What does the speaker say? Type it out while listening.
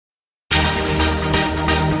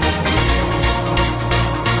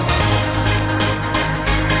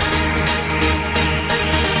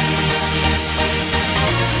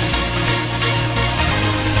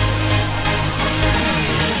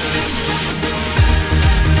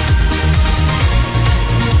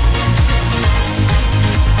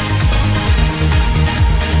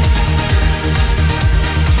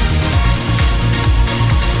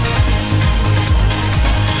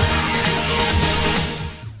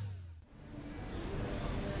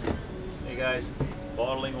guys,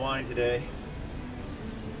 bottling wine today.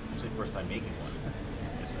 Actually, first time making one.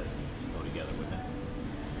 I guess that'd go together with it.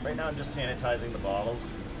 Right now I'm just sanitizing the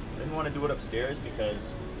bottles. I didn't want to do it upstairs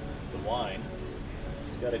because the wine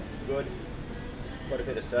has got quite a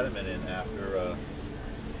bit of sediment in after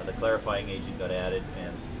the clarifying agent got added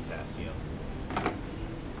and potassium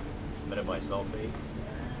metabisulfate.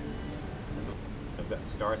 I've got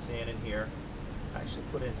Star San in here. I actually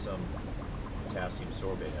put in some potassium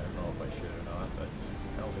sorbate. I don't know if I should or not, but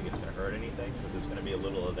I don't think it's going to hurt anything because there's going to be a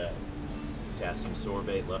little of that potassium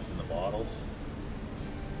sorbate left in the bottles.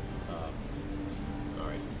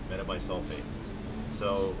 Sorry, metabisulfate.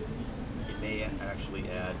 So it may actually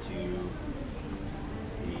add to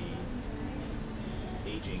the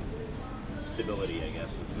aging stability, I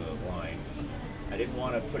guess, of the wine. I didn't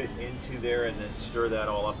want to put it into there and then stir that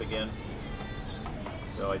all up again.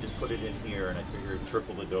 So I just put it in here, and I figured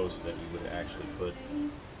triple the dose that you would actually put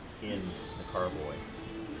in the carboy.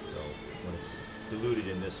 So when it's diluted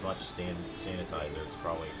in this much sanitizer, it's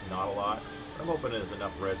probably not a lot. But I'm hoping there's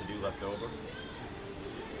enough residue left over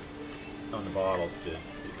on the bottles to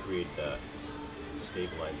create that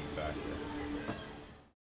stabilizing factor.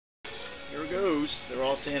 Here it goes. They're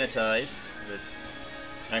all sanitized. But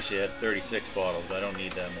actually, I had 36 bottles, but I don't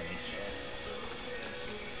need that many, so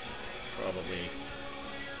probably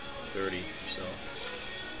 30 or so.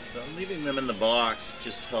 So leaving them in the box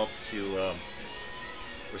just helps to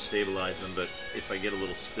stabilize them, but if I get a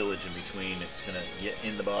little spillage in between, it's going to get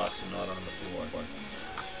in the box and not on the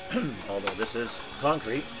floor. Although this is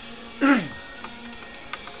concrete, and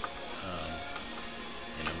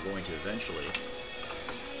I'm going to eventually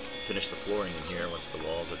finish the flooring in here once the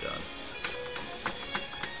walls are done.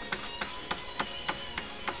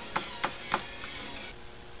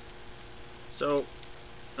 So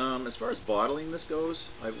as far as bottling this goes,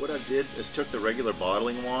 what I did is took the regular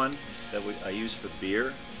bottling wand that I use for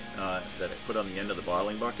beer that I put on the end of the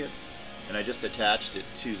bottling bucket, and I just attached it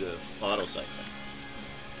to the auto siphon.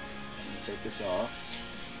 Take this off,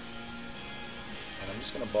 and I'm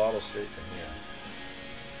just going to bottle straight from here.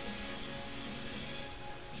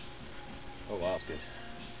 Oh wow, that's good.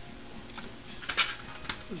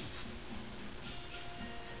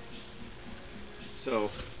 So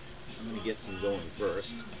I'm going to get some going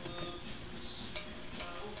first.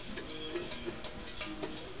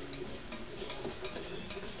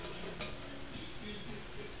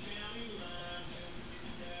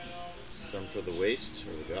 Some for the waste,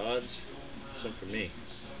 or the gods, some for me.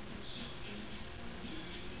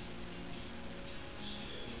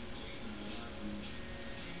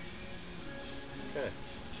 Okay.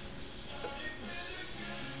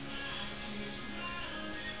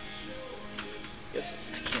 Guess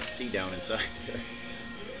I can't see down inside there.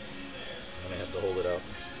 I'm gonna have to hold it up.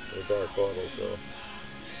 They're dark bottles, so.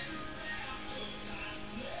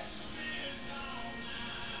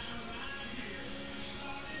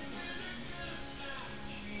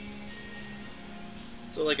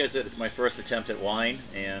 So like I said, it's my first attempt at wine,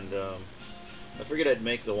 and I figured I'd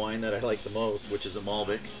make the wine that I like the most, which is a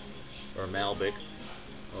Malbec, or a Malbec.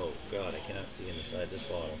 Oh God, I cannot see inside this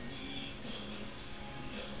bottle.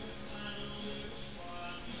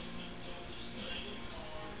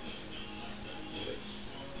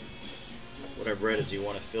 What I've read is you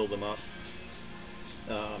want to fill them up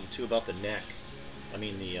to about the neck. I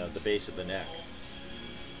mean the base of the neck.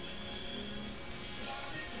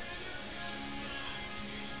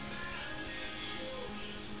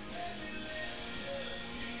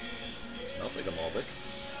 Smells like a Malbec.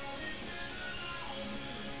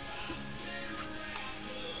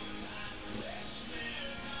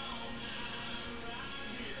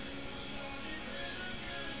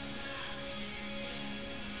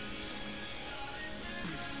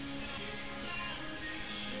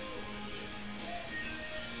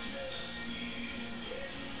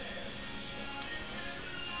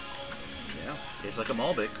 Yeah, tastes like a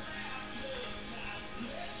Malbec.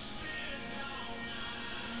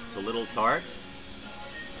 It's a little tart.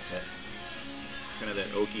 Okay. Kind of that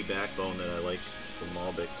oaky backbone that I like from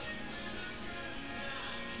Malbecs.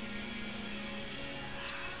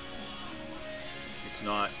 It's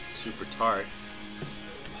not super tart.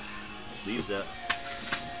 Leaves that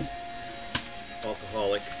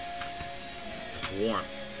alcoholic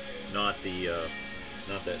warmth, not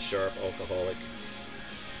that sharp alcoholic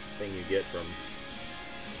thing you get from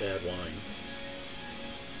bad wine.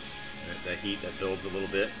 That heat that builds a little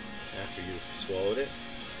bit after you've swallowed it.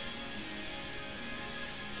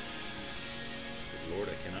 Good Lord,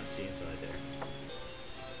 I cannot see inside there.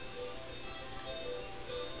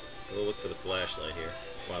 Go look for the flashlight here.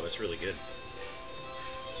 Wow, that's really good.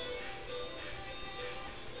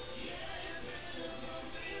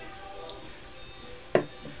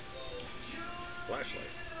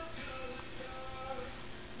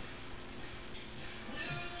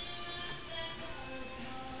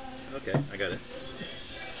 Okay, I got it.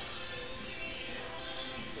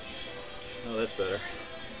 Oh, that's better.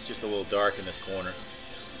 It's just a little dark in this corner.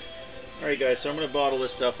 Alright guys, so I'm going to bottle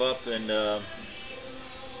this stuff up and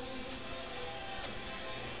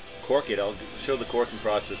cork it. I'll show the corking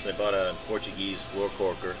process. I bought a Portuguese floor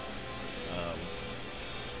corker.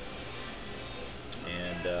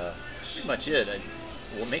 That's pretty much it.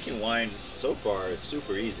 Well, making wine so far is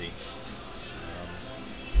super easy.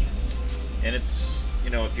 And it's,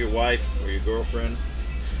 you know, if your wife or your girlfriend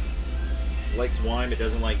likes wine but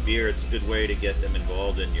doesn't like beer, it's a good way to get them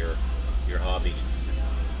involved in your hobby.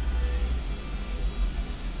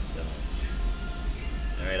 So,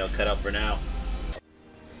 alright, I'll cut up for now.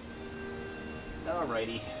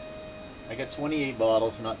 Alrighty, I got 28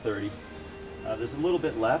 bottles, not 30. There's a little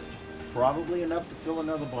bit left, probably enough to fill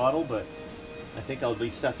another bottle, but I think I'll be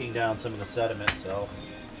sucking down some of the sediment, so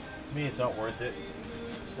to me it's not worth it.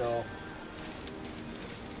 So,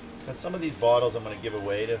 because some of these bottles I'm going to give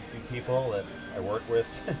away to a few people that I work with,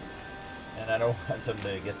 and I don't want them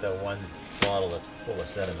to get that one bottle that's full of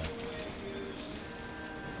sediment.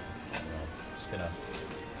 So I'm just going to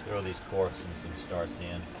throw these corks in some Star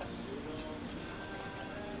San.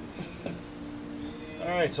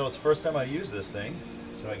 Alright, so it's the first time I use this thing,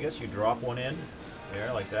 so I guess you drop one in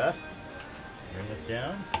there like that, bring this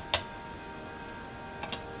down,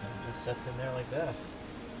 and it just sets in there like that.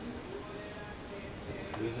 It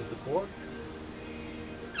squeezes the cork,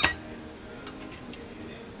 and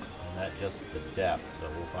that just the depth, so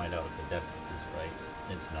we'll find out if the depth is right.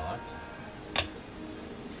 It's not. A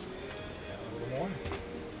little more.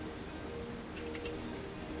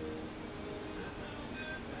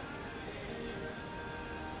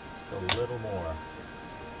 A little more.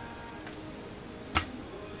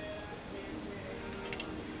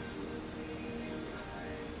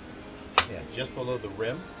 Yeah, just below the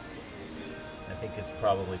rim. I think it's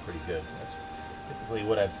probably pretty good. That's typically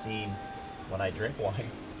what I've seen when I drink wine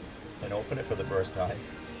and open it for the first time.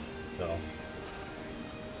 So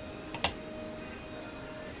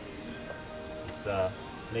it's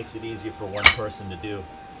makes it easier for one person to do.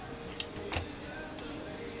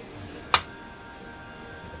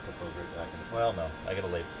 Well, no, I gotta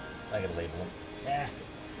label them. Nah.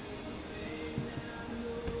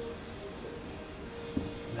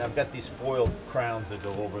 Now I've got these foil crowns that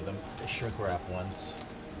go over them, the shrink wrap ones.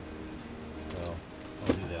 So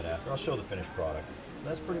I'll do that after. I'll show the finished product.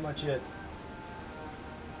 That's pretty much it.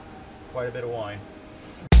 Quite a bit of wine.